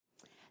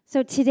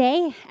So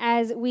today,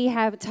 as we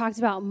have talked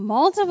about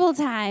multiple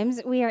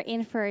times, we are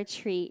in for a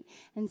treat.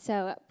 And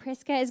so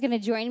Priska is going to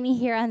join me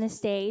here on the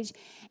stage,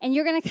 and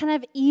you're going to kind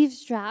of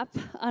eavesdrop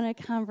on a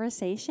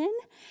conversation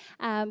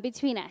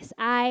between us.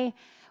 I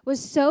was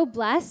so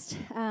blessed.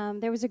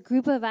 There was a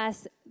group of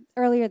us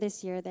earlier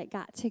this year that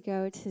got to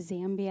go to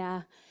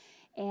Zambia,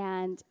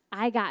 and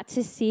I got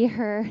to see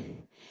her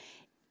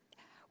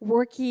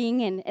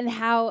working and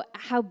how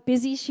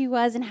busy she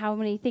was and how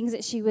many things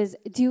that she was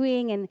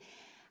doing. And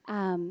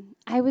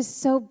I was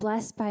so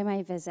blessed by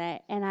my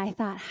visit, and I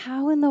thought,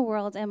 how in the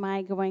world am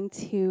I going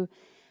to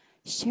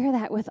share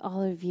that with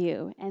all of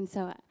you? And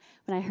so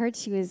when I heard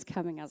she was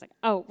coming, I was like,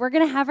 oh, we're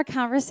going to have a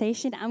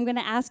conversation. I'm going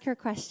to ask her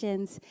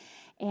questions,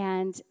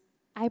 and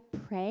I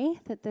pray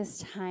that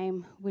this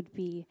time would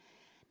be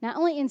not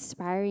only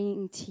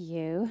inspiring to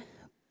you,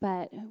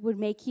 but would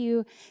make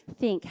you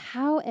think,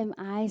 how am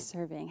I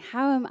serving?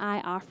 How am I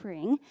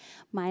offering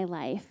my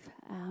life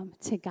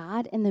to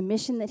God and the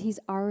mission that He's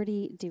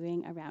already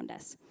doing around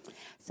us?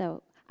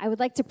 So I would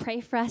like to pray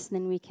for us, and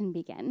then we can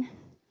begin.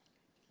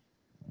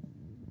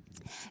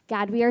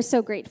 God, we are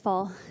so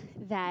grateful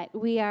that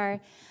we are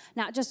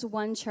not just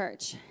one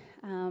church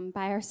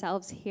by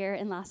ourselves here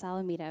in Los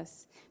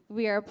Alamitos.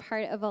 We are a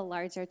part of a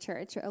larger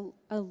church,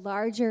 a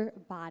larger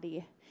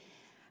body.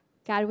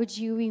 God, would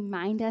you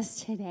remind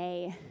us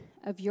today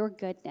of your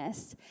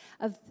goodness,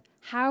 of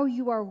how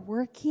you are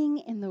working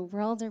in the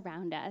world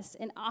around us.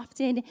 And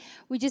often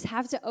we just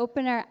have to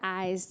open our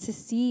eyes to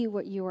see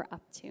what you are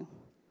up to.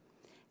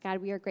 God,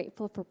 we are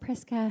grateful for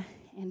Priska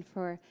and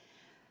for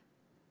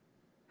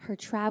her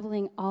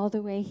traveling all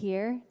the way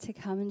here to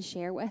come and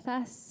share with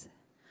us.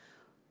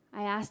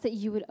 I ask that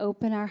you would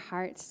open our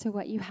hearts to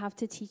what you have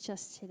to teach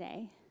us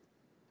today.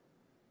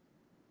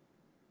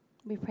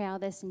 We pray all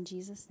this in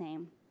Jesus'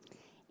 name.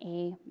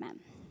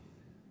 Amen.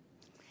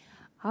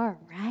 All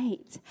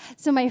right.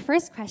 So my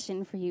first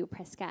question for you,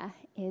 Priska,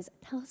 is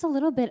tell us a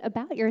little bit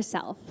about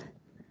yourself.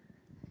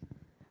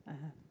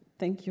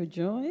 Thank you,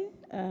 Joy.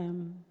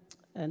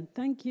 And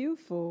thank you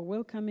for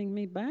welcoming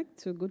me back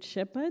to Good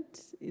Shepherd.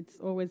 It's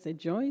always a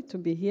joy to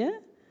be here.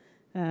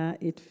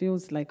 It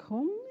feels like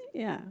home.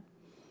 Yeah.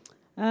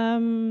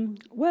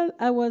 Well,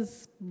 I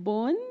was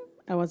born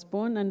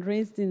and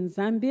raised in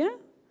Zambia.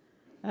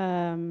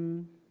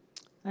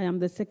 I am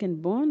the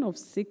second born of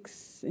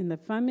 6 in the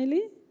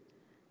family.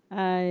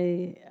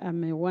 I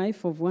am a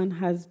wife of 1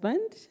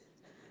 husband.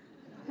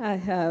 I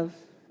have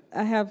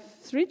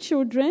 3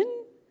 children,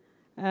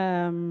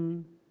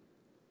 2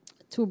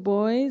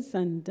 boys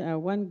and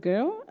 1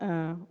 girl.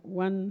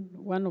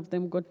 One of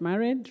them got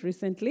married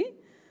recently,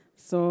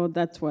 so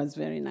that was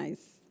very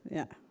nice.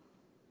 Yeah.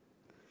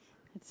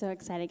 It's so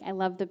exciting. I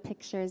love the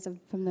pictures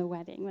from the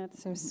wedding.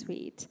 That's so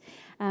sweet.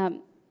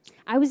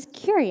 I was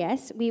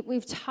curious,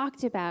 we've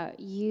talked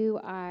about you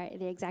are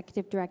the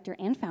executive director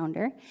and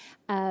founder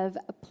of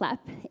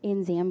PLEP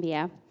in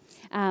Zambia.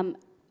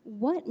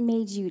 What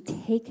made you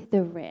take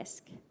the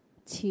risk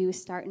to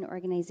start an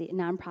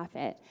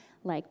nonprofit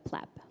like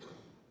PLEP?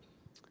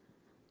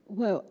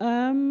 Well,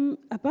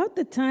 about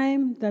the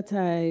time that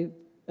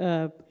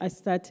I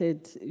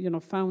started,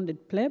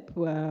 founded PLEP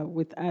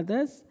with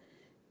others,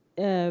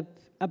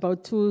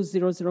 about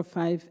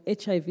 2005,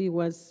 HIV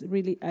was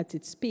really at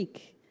its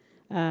peak.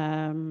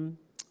 In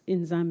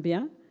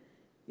Zambia,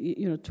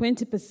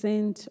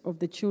 20% of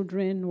the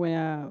children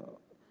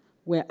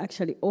were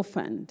actually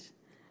orphaned.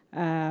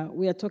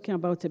 We are talking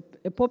about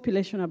a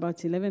population about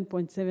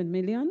 11.7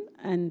 million,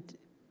 and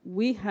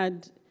we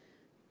had,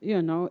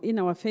 in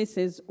our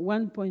faces,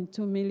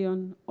 1.2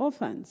 million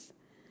orphans.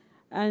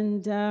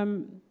 And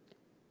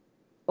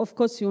of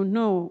course,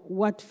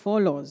 what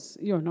follows,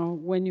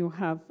 when you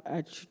have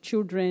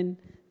children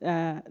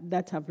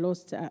that have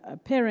lost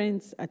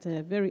parents at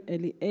a very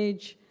early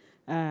age,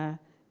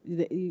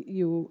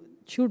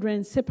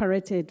 children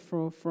separated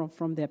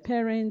from their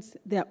parents,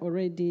 they are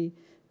already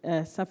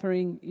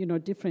suffering,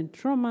 different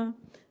trauma.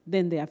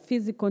 Then there are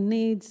physical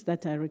needs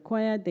that are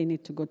required. They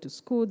need to go to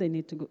school. They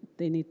need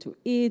to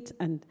eat,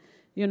 and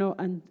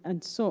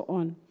and so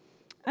on.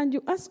 And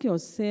you ask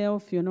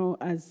yourself,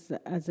 as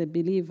a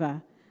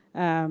believer,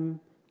 am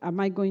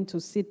I going to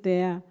sit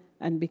there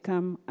and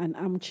become an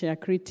armchair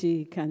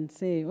critic and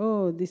say,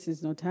 oh, this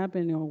is not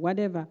happening or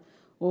whatever,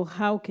 or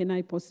how can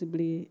I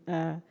possibly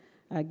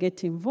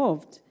get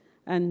involved?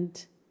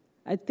 And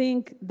I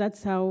think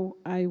that's how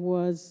I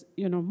was,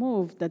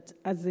 moved, that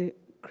as a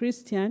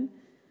Christian,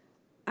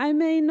 I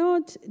may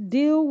not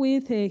deal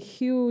with a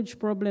huge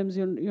problems,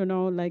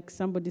 like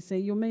somebody say,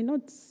 you may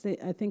not say,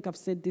 I think I've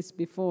said this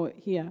before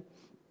here,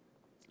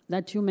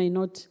 that you may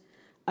not,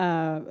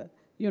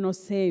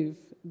 save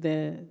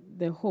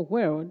the whole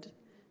world.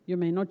 You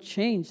may not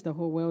change the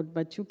whole world,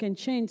 but you can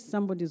change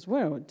somebody's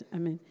world. I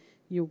mean,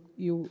 you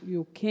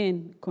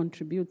can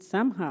contribute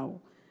somehow.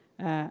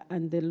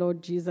 And the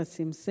Lord Jesus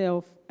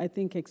himself, I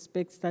think,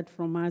 expects that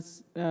from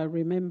us.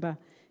 Remember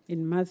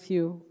in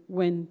Matthew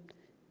when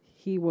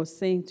he was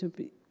saying to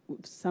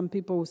some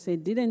people who say,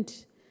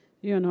 didn't,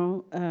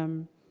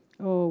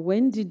 oh,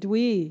 when did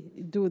we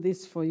do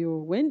this for you?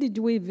 When did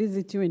we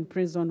visit you in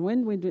prison?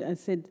 When we do? I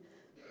said,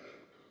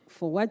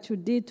 for what you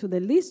did to the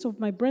least of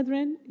my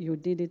brethren, you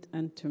did it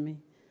unto me.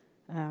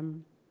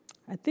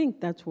 I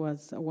think that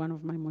was one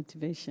of my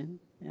motivation.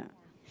 Yeah.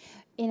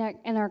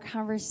 In our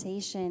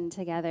conversation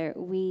together,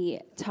 we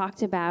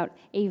talked about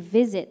a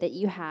visit that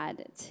you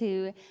had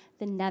to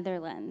the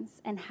Netherlands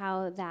and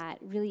how that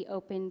really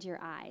opened your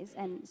eyes.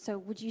 And so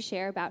would you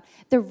share about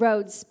the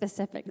roads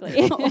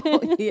specifically?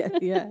 Oh,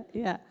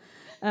 yeah.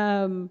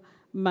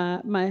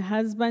 My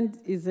husband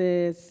is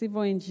a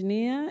civil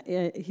engineer.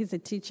 He's a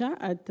teacher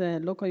at the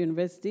local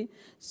university.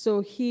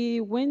 So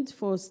he went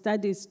for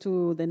studies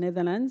to the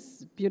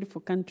Netherlands,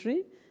 beautiful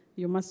country.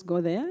 You must go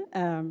there.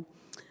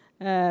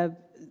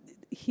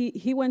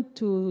 He went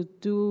to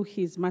do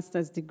his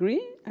master's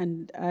degree,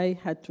 and I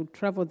had to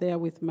travel there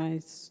with my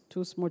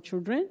two small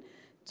children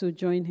to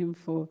join him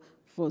for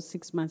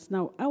 6 months.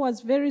 Now, I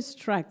was very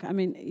struck. I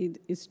mean,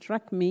 it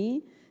struck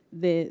me,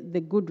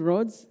 the good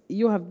roads.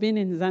 You have been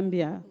in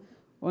Zambia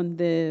on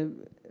the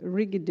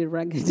riggedy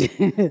roads,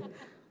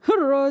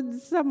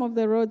 some of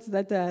the roads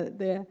that are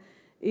there.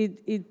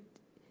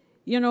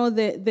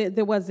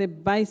 There was a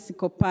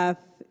bicycle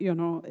path,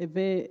 a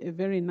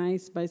very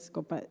nice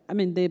bicycle path. I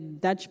mean, the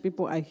Dutch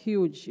people are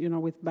huge,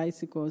 with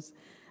bicycles.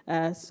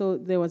 So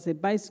there was a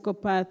bicycle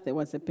path, there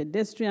was a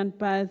pedestrian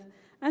path,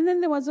 and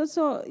then there was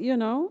also,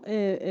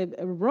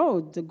 a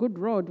road, a good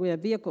road where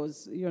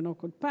vehicles,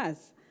 could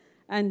pass.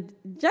 And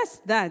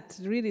just that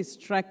really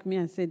struck me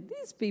and said,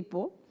 these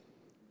people,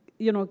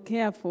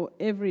 care for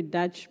every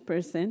Dutch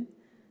person.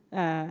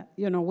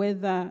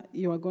 Whether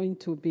you are going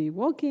to be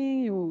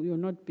walking, you'll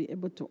not be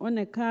able to own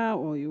a car,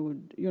 or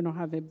you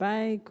have a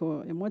bike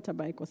or a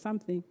motorbike or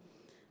something,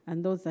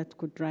 and those that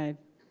could drive.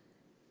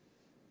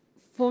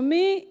 For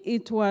me,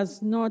 it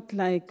was not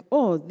like,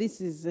 oh,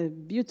 this is a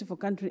beautiful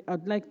country,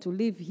 I'd like to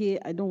live here,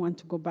 I don't want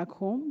to go back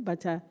home,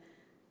 but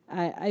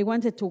I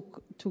wanted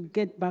to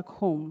get back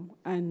home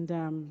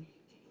and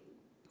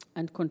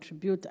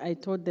contribute. I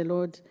told the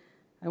Lord,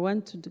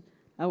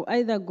 I'll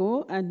either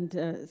go and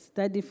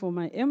study for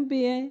my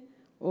MBA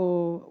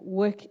or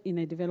work in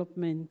a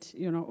development,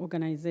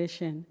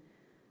 organization.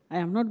 I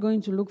am not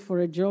going to look for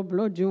a job.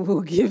 Lord, you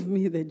will give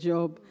me the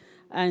job.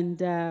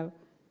 And, a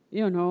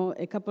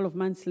couple of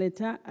months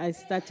later, I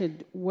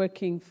started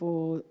working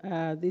for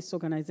this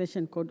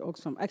organization called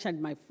Oxfam. Actually,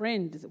 my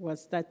friend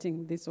was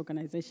starting this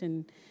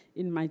organization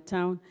in my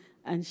town,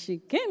 and she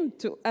came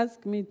to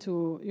ask me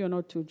to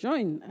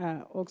join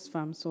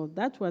Oxfam. So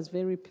that was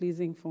very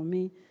pleasing for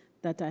me,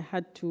 that I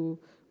had to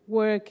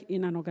work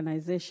in an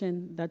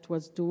organization that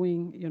was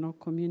doing,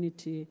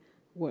 community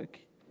work.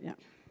 Yeah.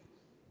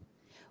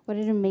 What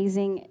an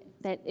amazing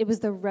that it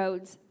was the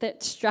roads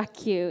that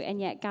struck you,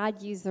 and yet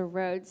God used the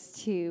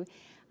roads to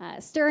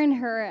stir in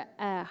her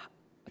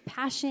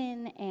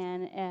passion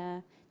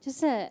and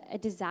just a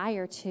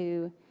desire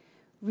to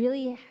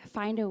really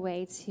find a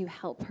way to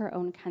help her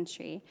own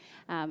country.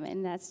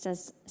 And that's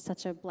just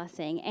such a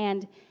blessing.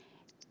 And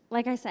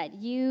like I said,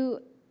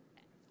 you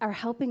are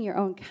helping your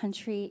own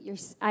country.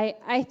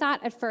 I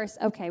thought at first,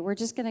 okay, we're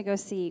just going to go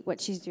see what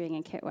she's doing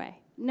in Kitwe.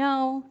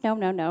 No.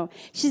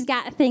 She's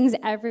got things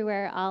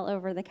everywhere, all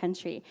over the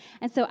country.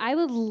 And so I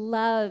would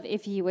love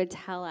if you would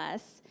tell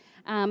us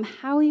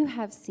how you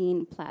have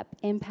seen PLEP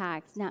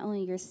impact not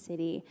only your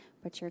city,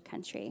 but your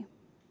country.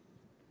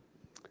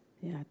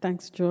 Yeah,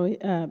 thanks, Joy.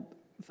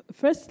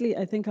 Firstly,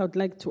 I think I would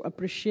like to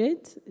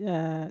appreciate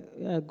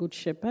Good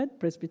Shepherd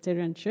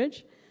Presbyterian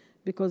Church,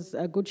 because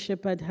Good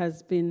Shepherd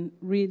has been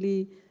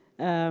really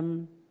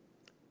in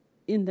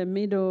the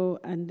middle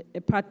and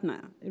a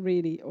partner,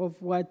 really,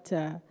 of what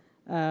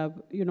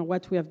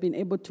what we have been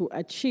able to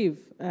achieve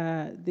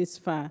this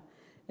far.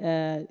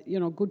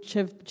 Good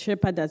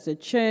Shepherd as a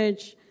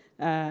church,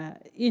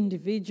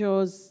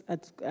 individuals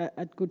at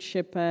Good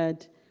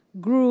Shepherd,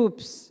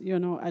 groups,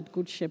 at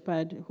Good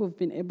Shepherd, who've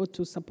been able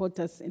to support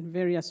us in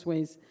various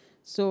ways.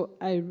 So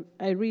I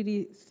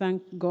really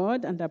thank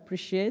God and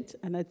appreciate,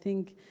 and I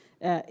think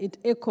it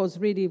echoes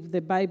really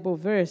the Bible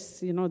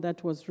verse,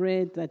 that was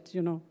read, that,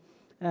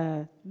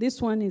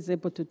 this one is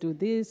able to do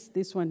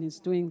this one is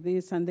doing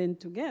this, and then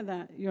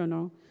together,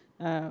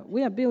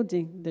 we are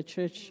building the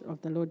church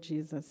of the Lord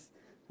Jesus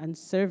and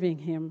serving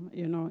him,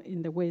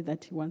 in the way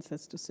that he wants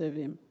us to serve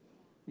him.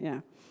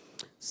 Yeah.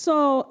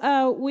 So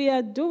we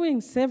are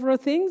doing several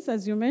things,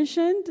 as you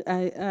mentioned.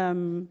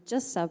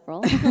 Just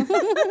several.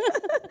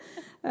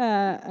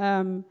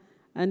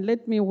 And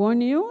let me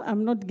warn you,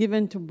 I'm not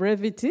given to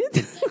brevity.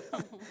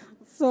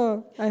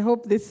 So I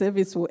hope this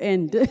service will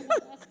end.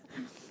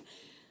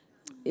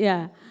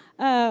 Yeah.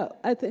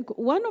 I think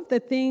one of the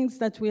things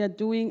that we are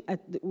doing,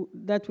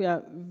 that we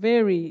are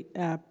very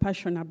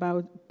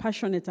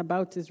passionate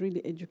about is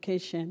really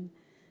education,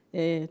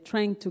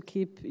 trying to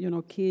keep,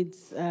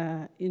 kids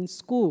in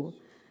school,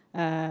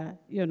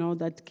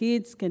 that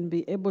kids can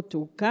be able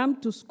to come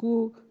to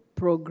school,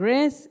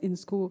 progress in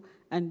school,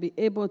 and be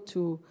able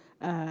to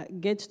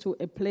get to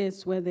a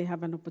place where they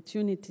have an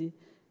opportunity,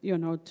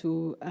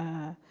 to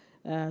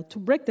to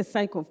break the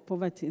cycle of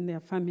poverty in their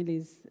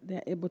families.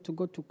 They're able to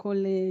go to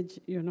college,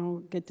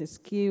 get a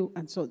skill.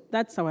 And so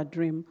that's our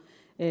dream.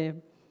 The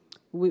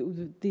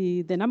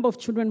number of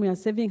children we are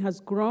saving has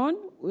grown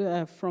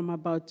from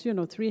about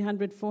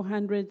 300,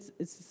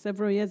 400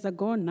 several years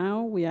ago.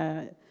 Now we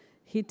are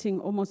hitting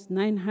almost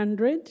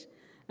 900.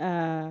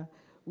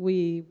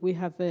 We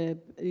have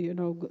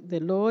the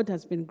Lord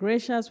has been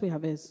gracious. We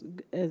have a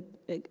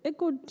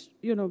good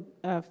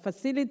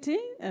facility,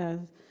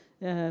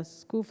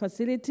 school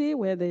facility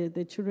where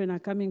the children are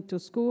coming to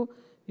school.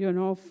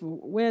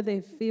 Where they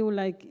feel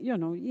like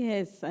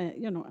yes,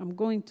 I'm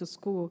going to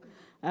school.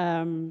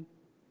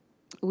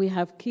 We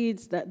have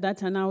kids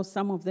that are now,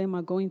 some of them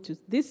are going to,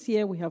 this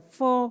year we have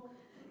 4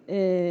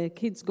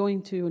 kids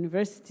going to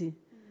university,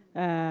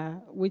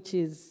 which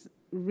is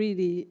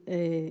really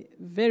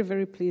very,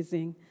 very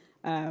pleasing.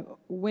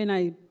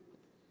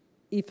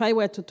 If I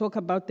were to talk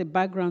about the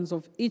backgrounds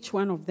of each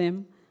one of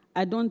them,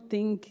 I don't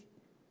think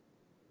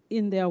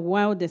in their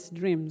wildest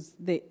dreams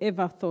they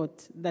ever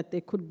thought that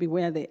they could be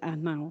where they are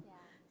now.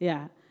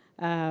 Yeah.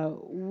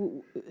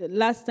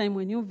 Last time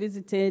when you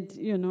visited,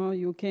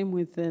 you came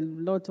with a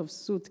lot of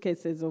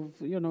suitcases of,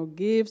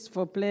 gifts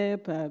for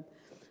PLEP,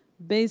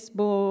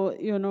 baseball,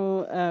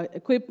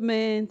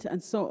 equipment,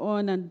 and so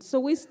on. And so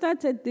we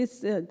started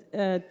this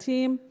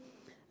team.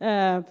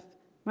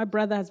 My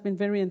brother has been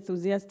very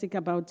enthusiastic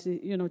about,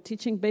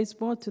 teaching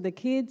baseball to the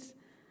kids.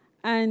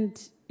 And,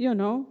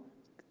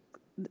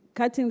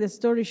 cutting the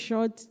story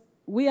short,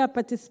 we are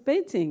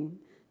participating.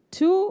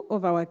 2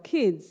 of our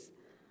kids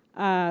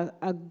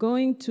are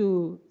going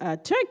to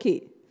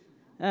Turkey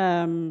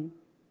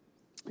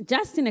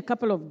just in a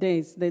couple of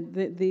days.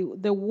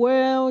 The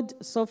World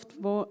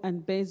Softball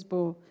and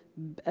Baseball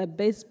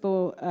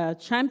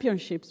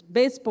Championships,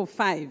 Baseball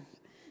 5,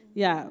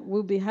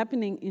 will be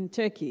happening in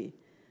Turkey.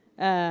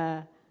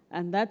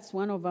 And that's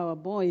one of our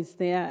boys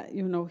there.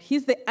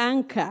 He's the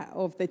anchor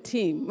of the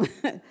team.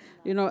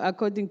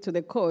 According to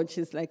the coach,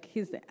 he's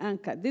the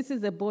anchor. This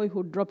is a boy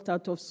who dropped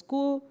out of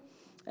school.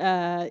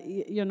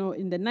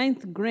 In the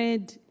 9th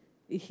grade,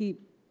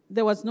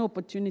 there was no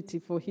opportunity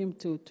for him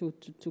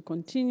to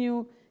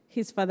continue.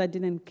 His father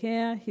didn't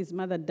care. His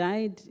mother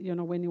died,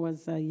 when he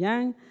was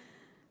young.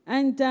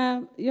 And,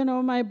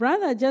 my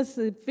brother just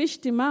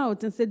fished him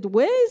out and said,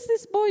 where is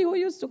this boy who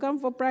used to come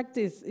for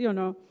practice,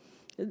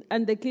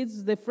 And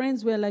the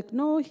friends were like,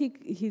 no,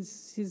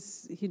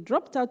 he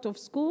dropped out of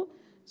school,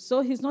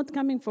 so he's not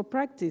coming for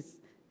practice.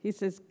 He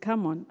says,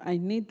 come on, I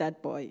need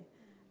that boy.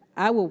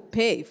 I will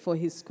pay for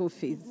his school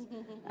fees.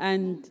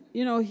 And,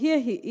 here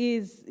he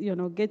is,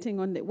 getting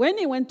on when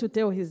he went to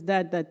tell his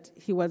dad that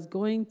he was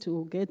going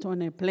to get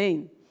on a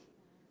plane,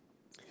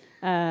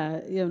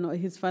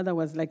 his father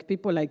was like,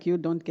 people like you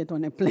don't get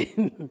on a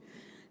plane,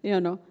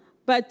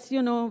 But,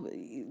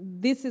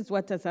 this is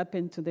what has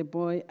happened to the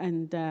boy.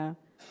 And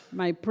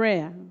my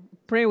pray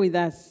with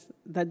us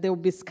that there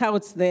will be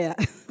scouts there,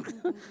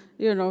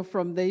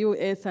 from the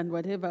U.S. and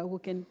whatever, who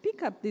can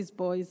pick up these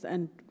boys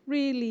and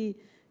really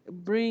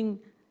bring,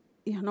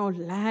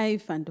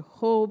 life and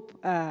hope,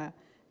 and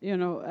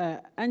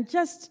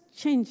just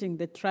changing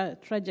the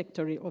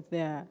trajectory of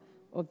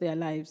their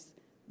lives.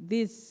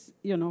 This,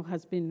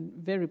 has been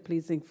very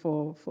pleasing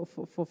for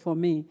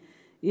me.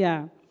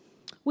 Yeah.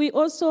 We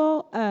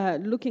also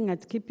looking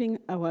at keeping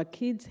our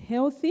kids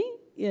healthy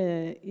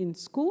in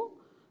school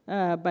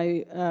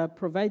by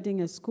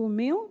providing a school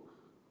meal.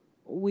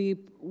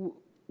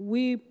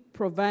 We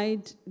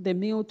provide the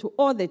meal to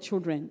all the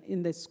children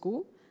in the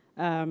school.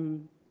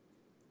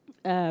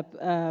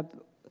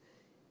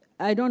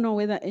 I don't know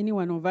whether any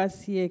one of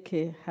us here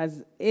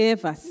has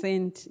ever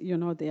sent,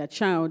 their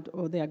child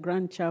or their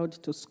grandchild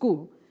to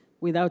school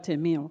without a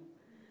meal.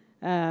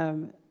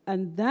 And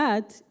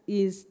that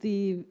is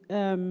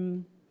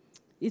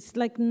it's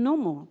like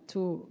normal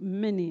to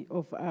many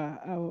of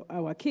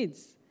our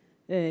kids.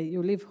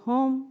 You leave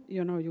home,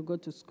 you go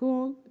to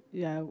school,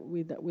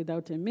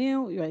 without a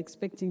meal. You are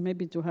expecting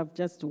maybe to have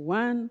just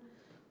one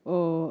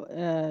or,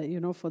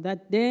 for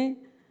that day.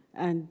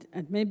 And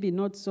maybe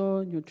not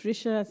so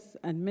nutritious,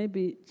 and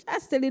maybe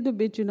just a little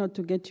bit,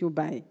 to get you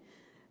by.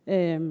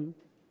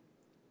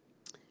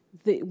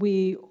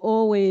 We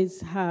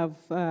always have,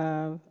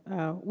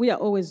 we are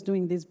always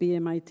doing these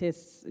BMI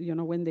tests,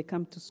 when they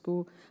come to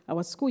school.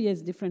 Our school year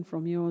is different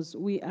from yours.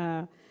 We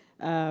are,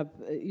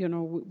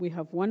 we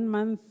have 1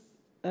 month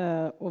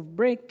of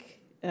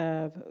break.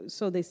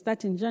 So they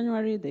start in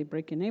January, they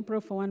break in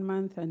April for 1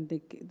 month, and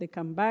they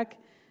come back,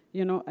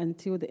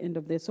 until the end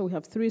of the. So we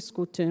have 3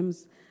 school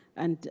terms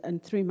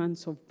and 3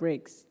 months of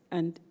breaks.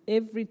 And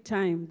every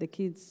time the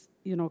kids,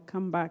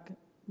 come back,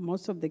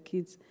 most of the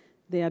kids,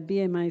 their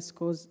BMI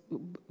scores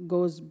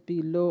goes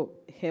below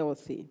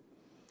healthy.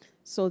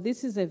 So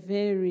this is a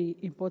very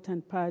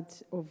important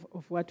part of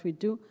what we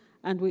do.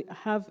 And we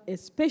have a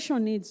special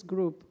needs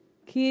group,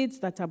 kids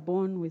that are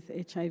born with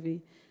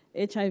HIV.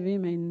 HIV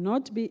may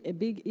not be a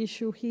big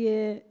issue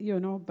here,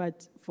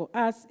 but for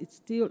us, it's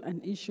still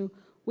an issue.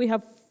 We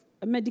have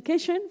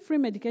medication, free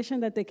medication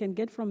that they can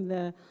get from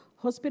the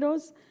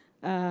hospitals,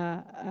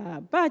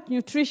 But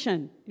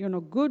nutrition,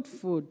 good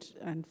food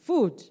and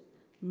food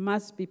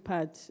must be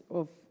part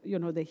of,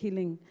 the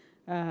healing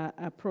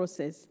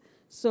process.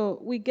 So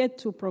we get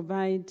to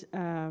provide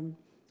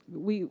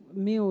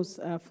meals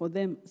for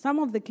them. Some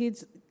of the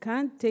kids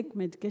can't take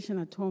medication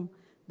at home.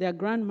 Their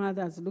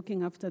grandmothers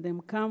looking after them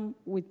come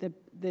with the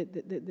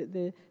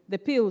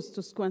pills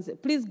to school and say,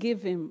 please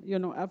give him,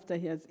 after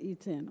he has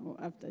eaten or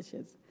after she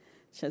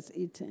has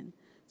eaten.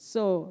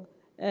 So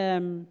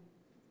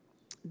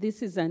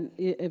this is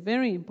a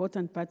very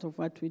important part of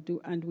what we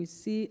do, and we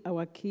see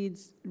our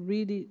kids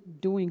really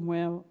doing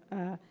well,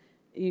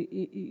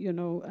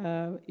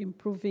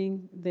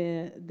 improving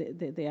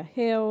their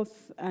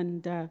health,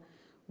 and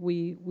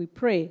we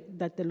pray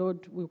that the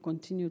Lord will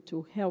continue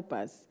to help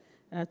us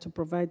to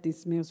provide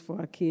these meals for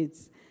our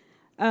kids.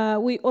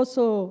 We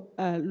also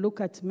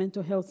look at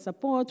mental health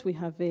support. We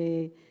have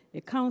a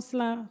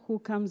counselor who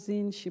comes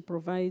in. She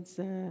provides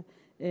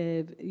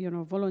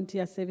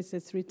volunteer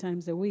services 3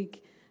 times a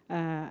week.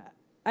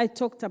 I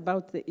talked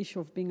about the issue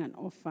of being an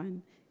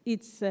orphan.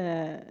 It's,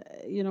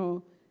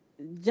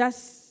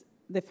 just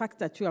the fact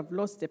that you have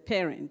lost a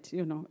parent,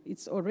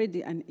 it's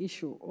already an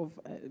issue of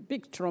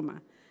big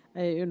trauma,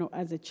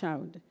 as a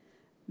child.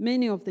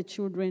 Many of the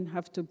children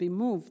have to be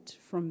moved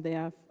from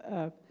their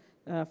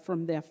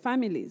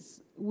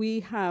families. We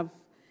have,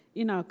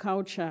 in our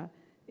culture,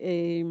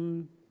 a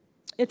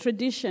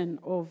tradition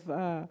of,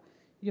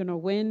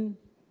 when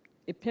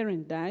a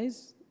parent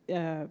dies,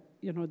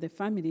 the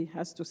family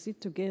has to sit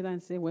together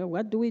and say, well,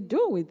 what do we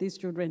do with these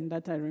children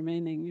that are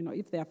remaining?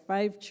 If there are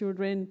 5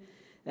 children,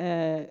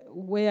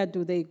 where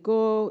do they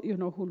go?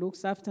 Who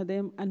looks after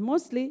them? And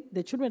mostly,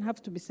 the children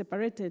have to be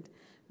separated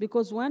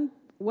because one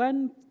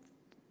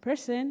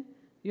person,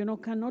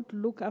 cannot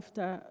look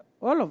after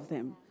all of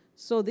them.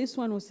 So this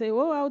one will say,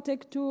 oh, I'll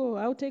take 2, or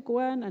I'll take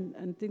 1,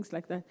 and things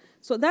like that.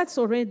 So that's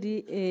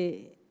already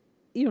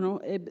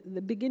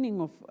the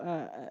beginning of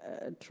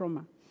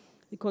trauma,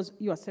 because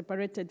you are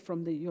separated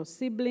from your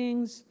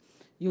siblings.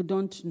 You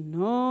don't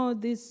know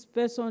this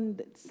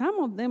person. Some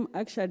of them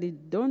actually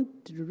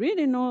don't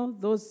really know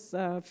those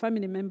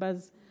family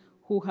members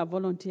who have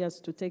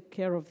volunteers to take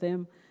care of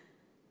them.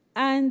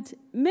 And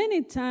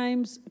many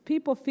times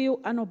people feel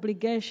an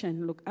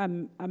obligation. Look,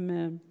 I'm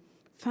a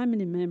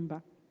family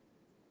member.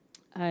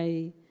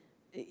 I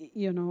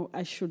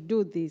should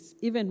do this,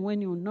 even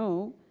when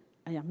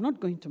I am not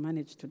going to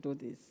manage to do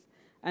this.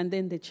 And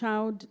then the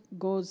child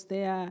goes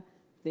there,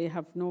 they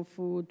have no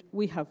food.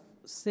 We have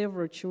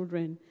several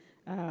children.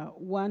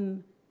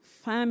 One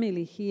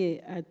family here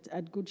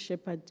at Good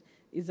Shepherd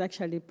is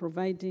actually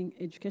providing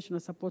educational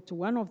support to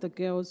one of the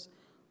girls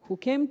who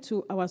came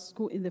to our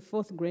school in the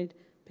 4th grade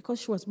because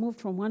she was moved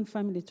from one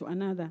family to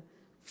another.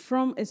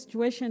 From a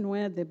situation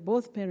where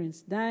both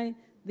parents die,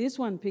 this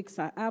one picks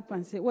her up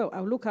and says, well,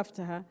 I'll look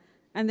after her.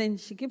 And then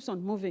she keeps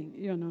on moving,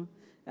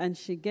 and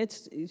she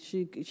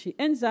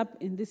ends up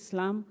in this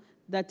slum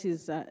that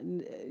is,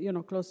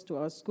 close to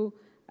our school.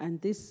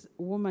 And this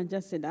woman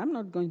just said, I'm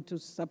not going to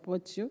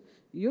support you.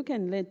 You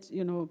can let,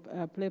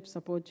 PLEP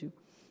support you.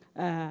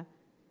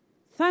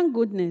 Thank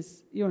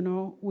goodness,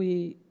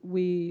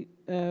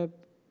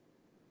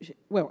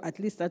 well, at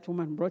least that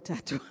woman brought her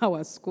to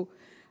our school.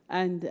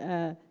 And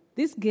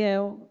this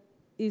girl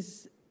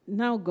is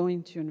now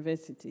going to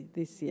university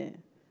this year,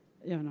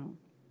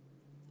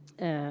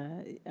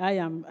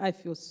 I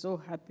feel so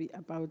happy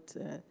about,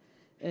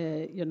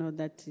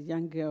 that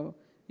young girl,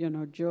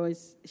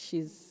 Joyce.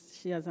 She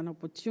has an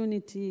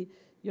opportunity,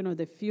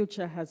 the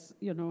future has,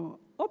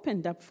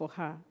 opened up for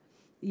her.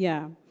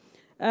 Yeah.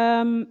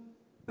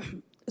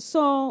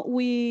 So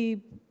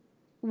we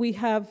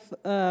have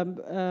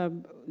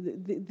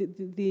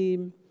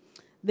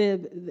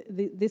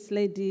this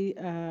lady,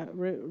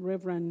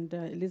 Reverend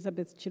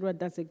Elizabeth Chirwa,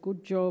 does a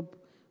good job,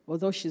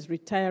 although she's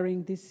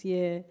retiring this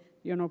year.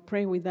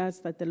 Pray with us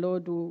that the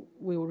Lord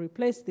will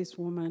replace this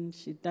woman.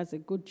 She does a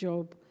good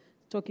job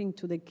talking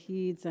to the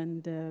kids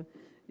and,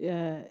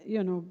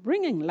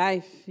 bringing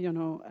life,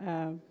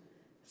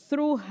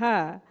 through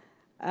her.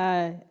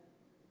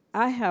 I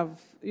have,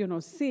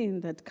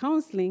 seen that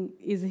counseling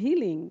is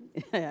healing.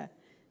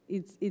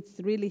 It's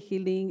really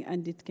healing,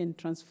 and it can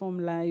transform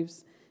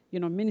lives,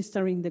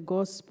 ministering the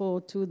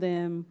gospel to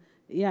them.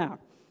 Yeah.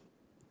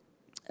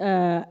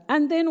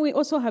 And then we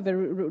also have a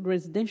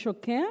residential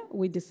care.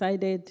 We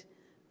decided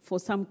for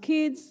some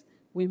kids,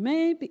 we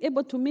may be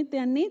able to meet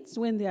their needs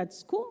when they're at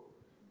school,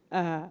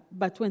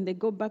 but when they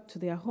go back to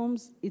their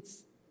homes,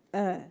 it's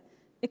a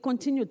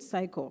continued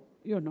cycle,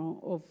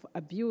 of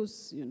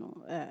abuse,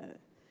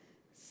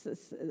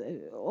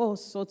 all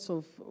sorts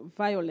of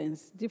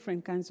violence,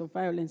 different kinds of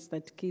violence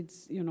that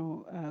kids,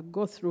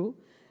 go through.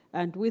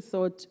 And we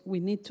thought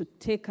we need to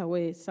take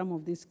away some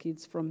of these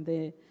kids from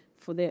their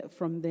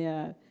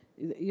the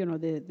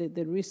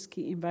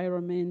risky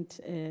environment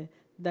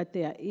that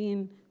they are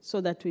in, so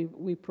that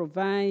we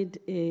provide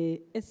we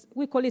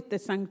call it the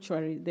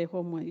sanctuary, the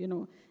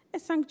home, a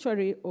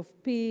sanctuary of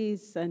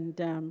peace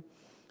and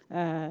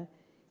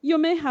You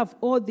may have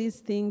all these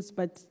things,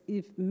 but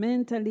if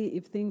mentally,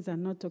 if things are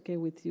not okay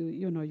with you,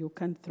 you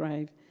can't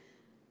thrive.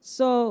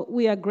 So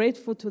we are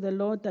grateful to the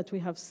Lord that we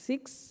have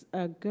 6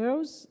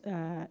 girls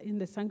in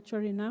the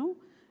sanctuary now.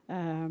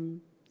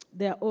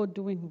 They are all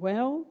doing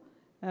well.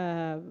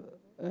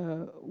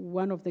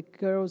 One of the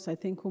girls, I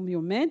think, whom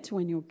you met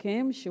when you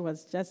came, she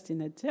was just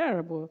in a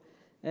terrible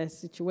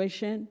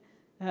situation.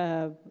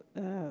 I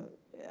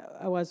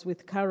was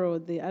with Carol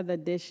the other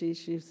day.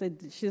 She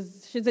said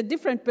she's a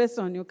different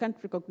person. You can't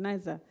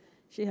recognize her.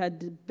 She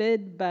had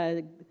bed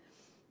bug,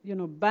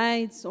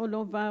 bites all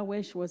over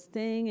where she was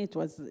staying. It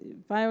was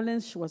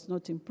violence. She was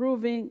not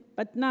improving.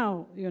 But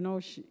now,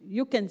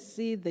 you can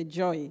see the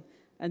joy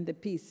and the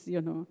peace,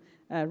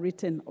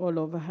 written all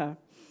over her.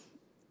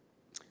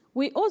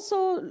 We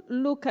also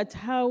look at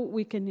how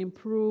we can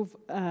improve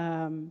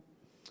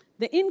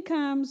the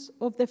incomes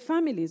of the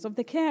families, of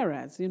the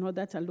carers,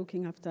 that are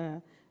looking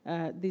after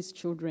these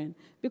children,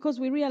 because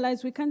we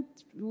realize we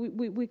can't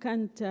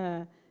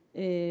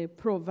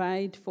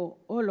provide for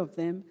all of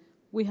them.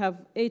 We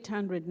have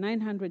 800,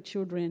 900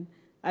 children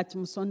at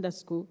Musonda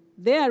School.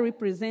 They are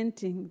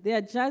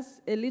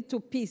just a little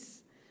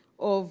piece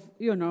of,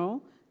 the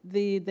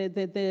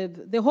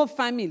whole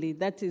family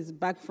that is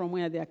back from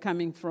where they are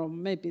coming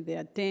from. Maybe they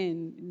are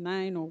 10,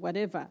 9, or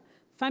whatever,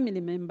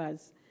 family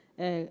members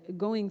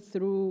going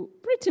through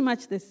pretty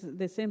much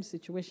the same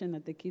situation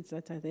as the kids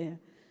that are there.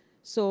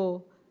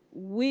 So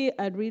we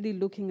are really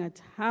looking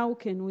at how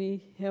can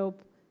we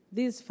help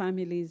these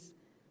families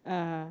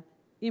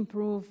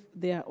improve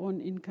their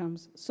own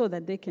incomes so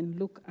that they can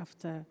look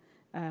after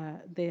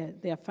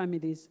their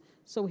families.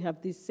 So we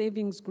have these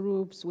savings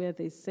groups where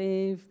they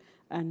save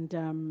and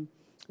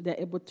they're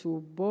able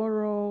to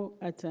borrow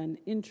at an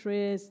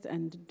interest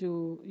and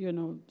do,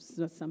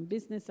 some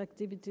business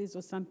activities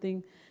or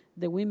something.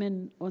 The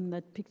women on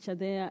that picture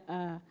there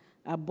are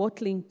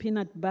bottling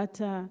peanut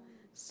butter.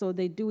 So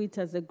they do it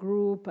as a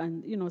group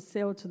and,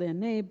 sell to their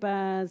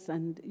neighbors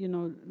and,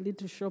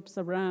 little shops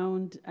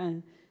around.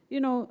 And,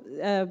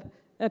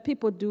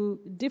 people do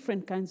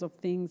different kinds of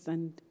things,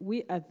 and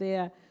we are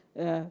there.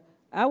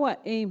 Our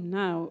aim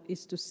now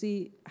is to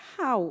see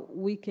how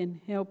we can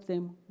help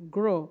them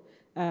grow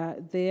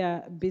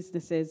their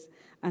businesses.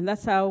 And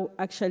that's how,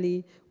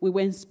 actually, we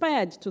were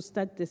inspired to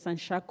start the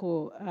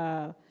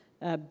Sanshako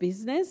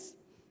business.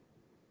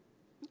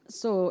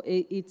 So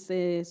it's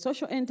a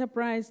social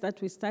enterprise that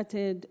we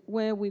started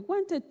where we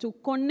wanted to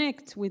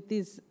connect with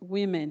these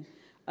women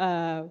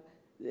by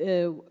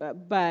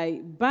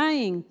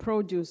buying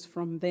produce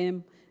from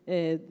them,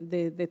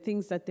 the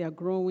things that they are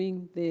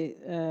growing,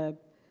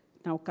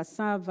 now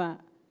cassava,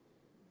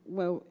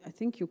 well, I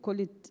think you call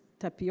it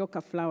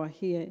tapioca flour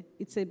here.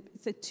 It's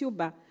a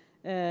tuber.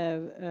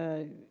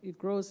 It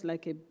grows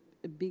like a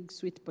big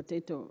sweet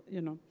potato,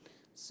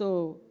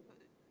 So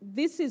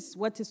this is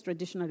what is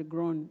traditionally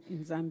grown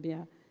in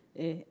Zambia.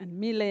 And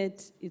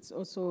millet, it's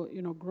also,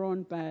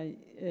 grown by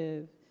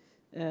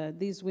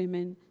these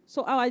women.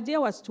 So our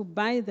idea was to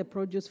buy the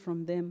produce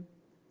from them,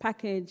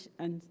 package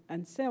and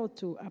sell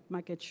to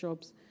upmarket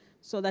shops,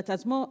 so that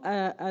the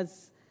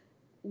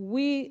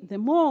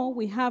more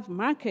we have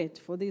market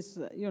for these,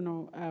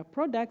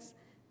 products,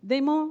 the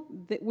more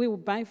we will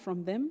buy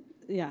from them.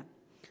 Yeah.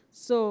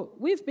 So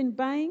we've been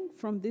buying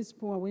from these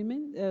poor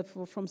women,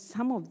 from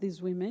some of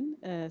these women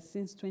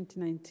since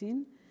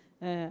 2019.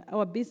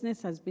 Our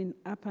business has been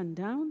up and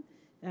down.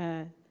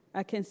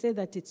 I can say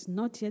that it's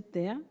not yet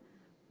there,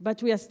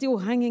 but we are still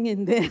hanging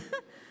in there.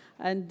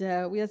 And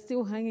we are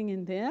still hanging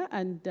in there.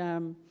 And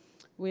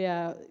we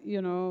are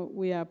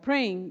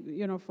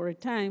praying, for a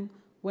time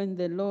when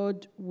the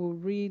Lord will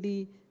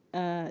really,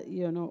 things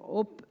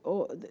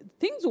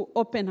will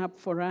open up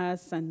for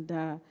us, and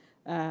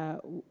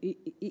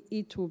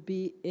it will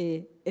be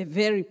a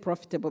very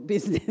profitable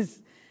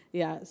business.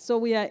 Yeah, so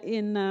we are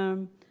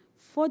in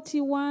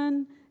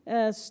 41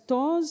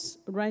 stores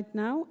right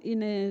now.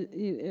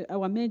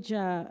 Our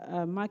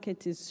major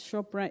market is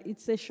ShopRite.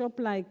 It's a shop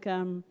like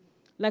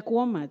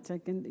Walmart.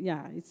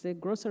 It's a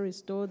grocery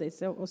store. They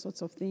sell all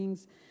sorts of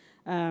things.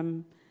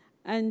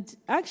 And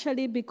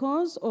actually,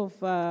 because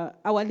of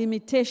our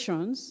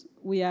limitations,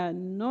 we are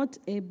not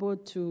able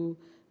to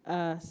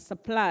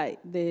supply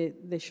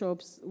the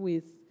shops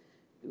with.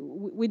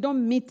 We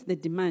don't meet the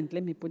demand.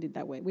 Let me put it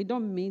that way. We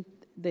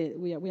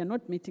are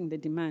not meeting the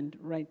demand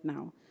right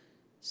now.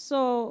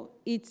 So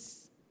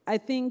I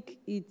think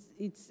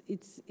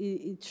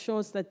it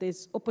shows that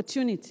there's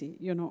opportunity,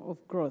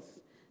 of growth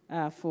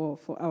for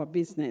our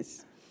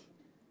business.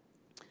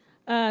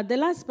 The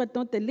last but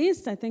not the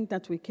least, I think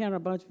that we care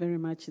about very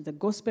much is the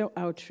gospel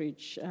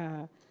outreach.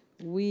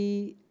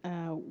 We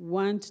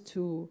want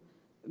to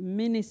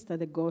minister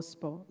the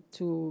gospel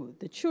to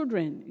the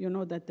children,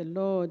 that the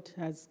Lord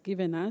has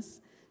given us,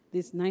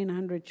 these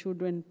 900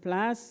 children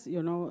plus,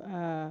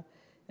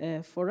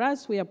 for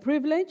us, we are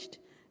privileged,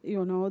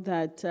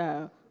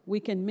 that we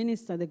can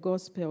minister the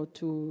gospel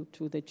to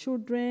the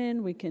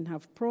children. We can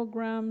have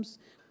programs.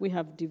 We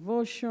have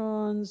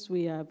devotions.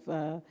 We have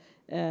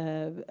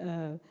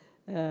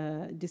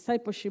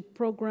discipleship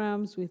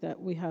programs.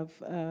 We have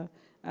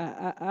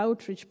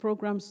outreach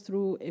programs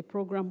through a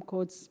program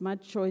called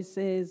Smart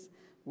Choices,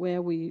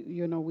 where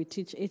we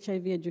teach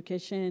HIV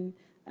education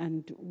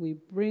and we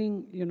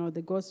bring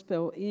the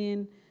gospel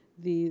in.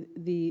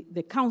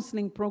 The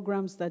counseling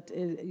programs that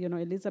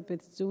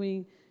Elizabeth's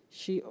doing,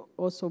 she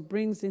also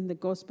brings in the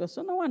gospel.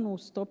 So no one will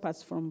stop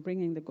us from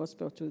bringing the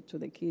gospel to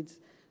the kids.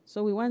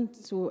 So we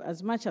want to,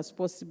 as much as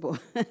possible,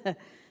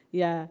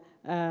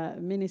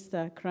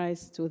 minister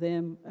Christ to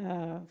them.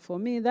 For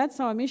me, that's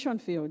our mission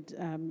field.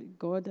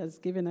 God has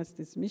given us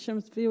this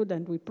mission field,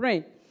 and we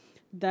pray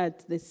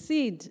that the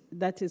seed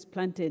that is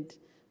planted,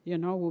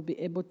 will be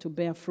able to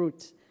bear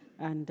fruit,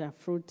 and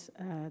fruit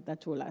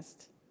that will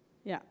last.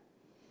 Yeah.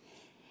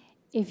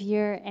 If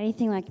you're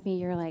anything like me,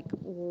 you're like,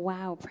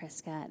 wow,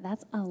 Prisca,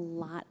 that's a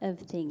lot of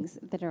things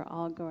that are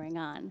all going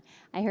on.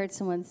 I heard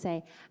someone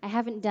say, I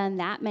haven't done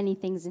that many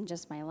things in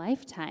just my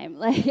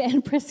lifetime.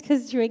 And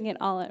Prisca's doing it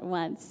all at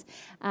once.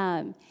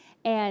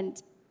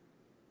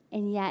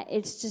 And yet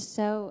it's just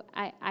so,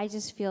 I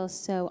just feel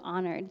so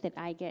honored that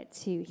I get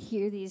to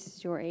hear these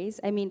stories.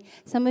 I mean,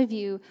 some of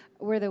you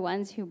were the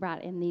ones who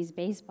brought in these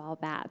baseball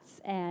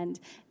bats and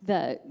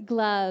the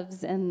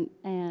gloves and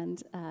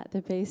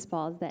the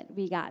baseballs that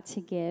we got to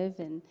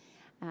give. And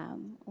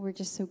we're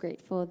just so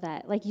grateful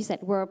that, like you said,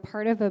 we're a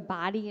part of a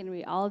body and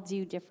we all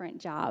do different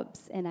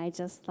jobs. And I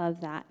just love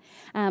that.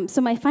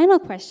 So my final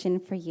question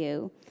for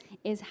you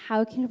is,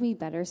 how can we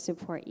better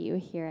support you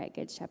here at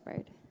Good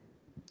Shepherd?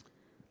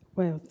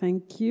 Well,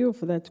 thank you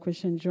for that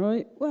question,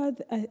 Joy. Well,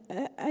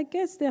 I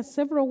guess there are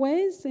several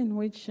ways in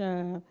which,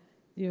 your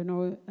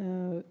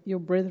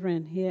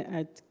brethren here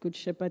at Good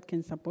Shepherd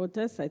can support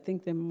us. I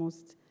think the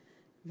most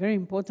very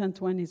important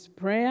one is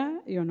prayer.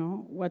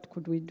 What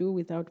could we do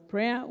without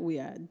prayer? We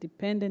are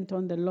dependent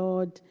on the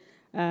Lord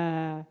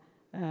to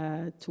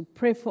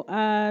pray for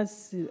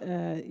us,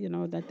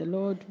 that the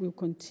Lord will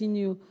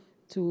continue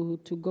to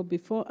go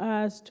before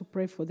us, to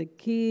pray for the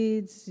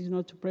kids,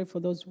 to pray for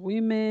those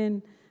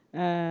women,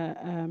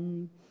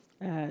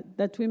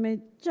 that we may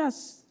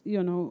just,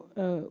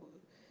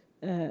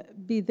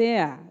 be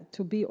there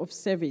to be of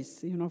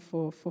service,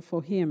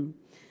 for Him.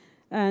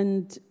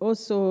 And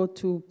also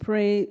to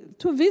pray,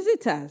 to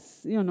visit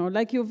us,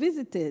 like you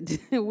visited.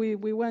 we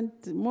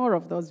want more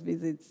of those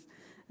visits.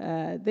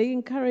 They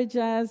encourage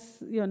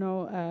us, we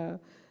also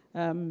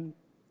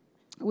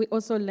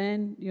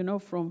learn,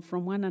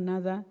 from one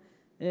another.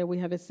 We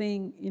have a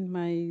saying in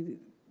my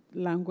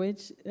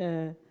language,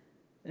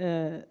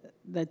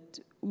 that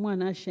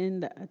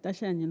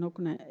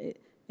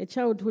a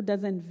child who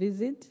doesn't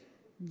visit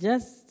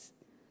just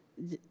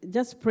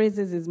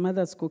praises his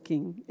mother's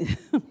cooking.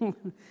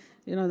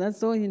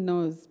 That's all he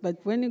knows.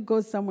 But when he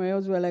goes somewhere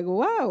else, we're like,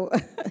 wow.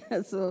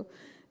 So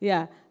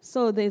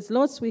there's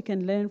lots we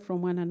can learn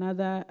from one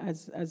another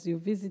as you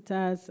visit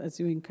us,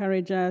 as you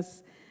encourage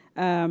us.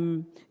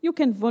 You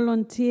can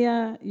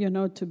volunteer,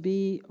 to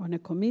be on a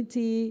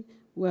committee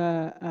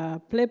where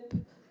PLEP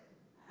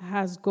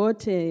has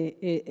got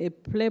a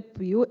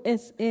PLEP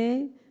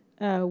USA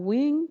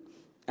wing,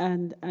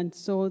 and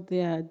so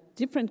there are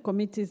different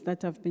committees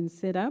that have been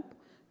set up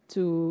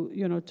to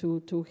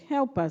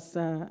help us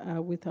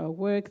with our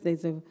work.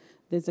 There's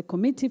a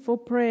committee for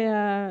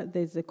prayer.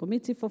 There's a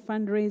committee for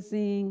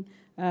fundraising,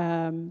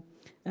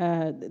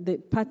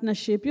 the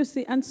partnership,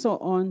 and so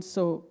on.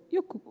 So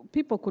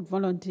people could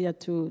volunteer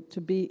to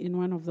be in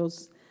one of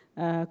those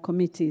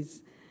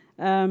committees.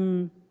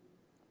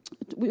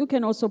 You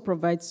can also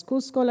provide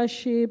school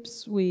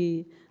scholarships.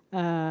 We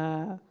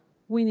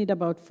need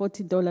about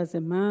 $40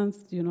 a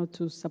month,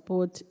 to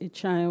support a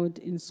child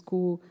in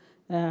school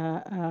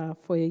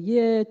for a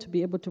year, to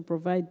be able to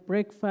provide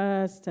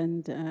breakfast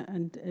and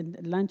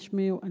lunch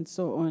meal and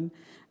so on.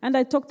 And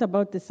I talked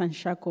about the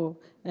Sanshako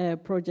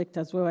project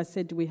as well. I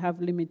said we have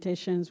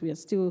limitations. We are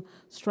still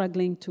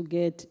struggling to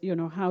get,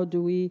 how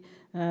do we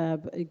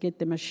get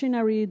the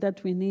machinery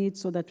that we need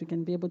so that we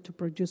can be able to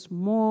produce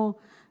more.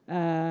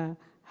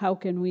 How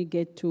can we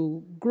get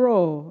to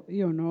grow,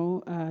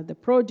 the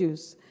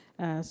produce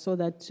so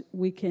that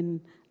we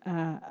can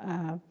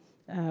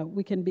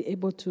be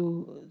able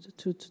to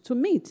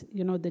meet,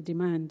 the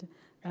demand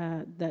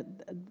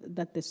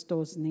that the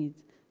stores need.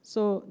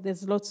 So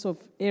there's lots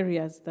of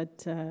areas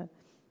that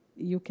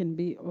you can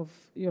be of,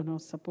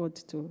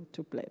 support to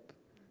PLEP.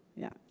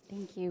 Yeah.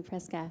 Thank you,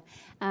 Prisca.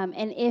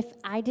 And if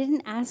I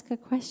didn't ask a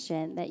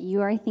question that you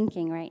are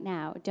thinking right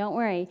now, don't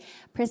worry.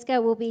 Prisca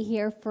will be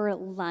here for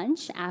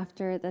lunch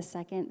after the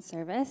second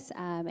service,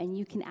 and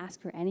you can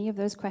ask her any of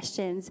those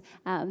questions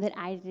that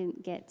I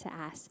didn't get to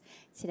ask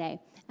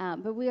today.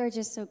 But we are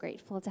just so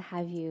grateful to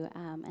have you,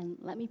 and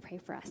let me pray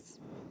for us.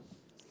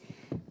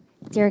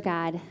 Dear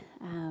God,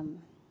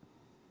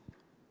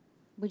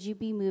 would you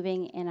be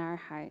moving in our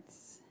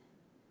hearts?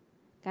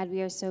 God,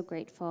 we are so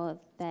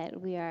grateful that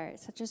we are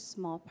such a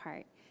small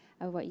part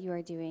of what you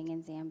are doing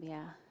in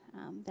Zambia,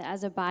 that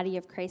as a body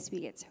of Christ we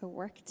get to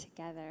work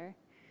together.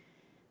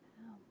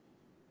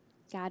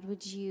 God,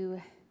 would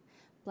you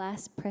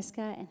bless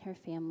Prisca and her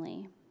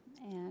family,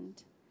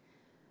 and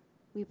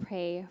we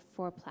pray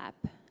for PLEP.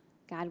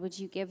 God, would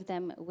you give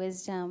them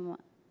wisdom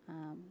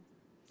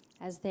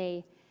as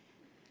they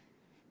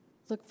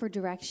look for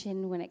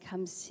direction when it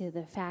comes to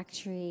the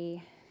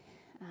factory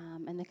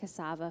and the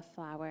cassava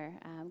flour.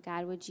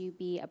 God, would you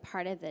be a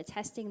part of the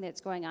testing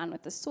that's going on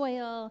with the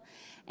soil?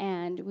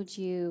 And would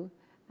you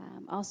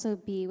also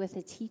be with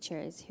the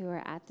teachers who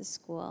are at the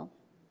school?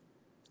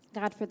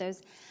 God, for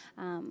those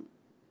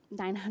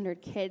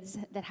 900 kids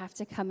that have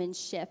to come in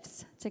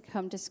shifts to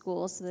come to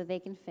school so that they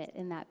can fit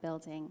in that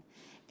building.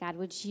 God,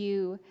 would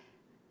you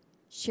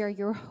share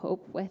your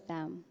hope with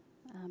them?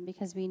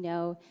 Because we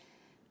know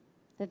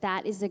that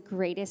that is the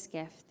greatest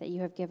gift that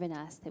you have given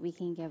us that we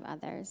can give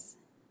others.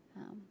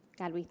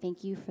 God, we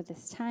thank you for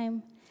this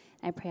time.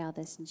 I pray all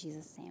this in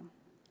Jesus' name.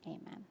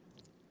 Amen.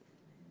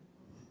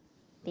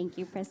 Thank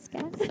you,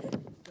 Prisca.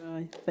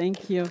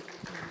 Thank you.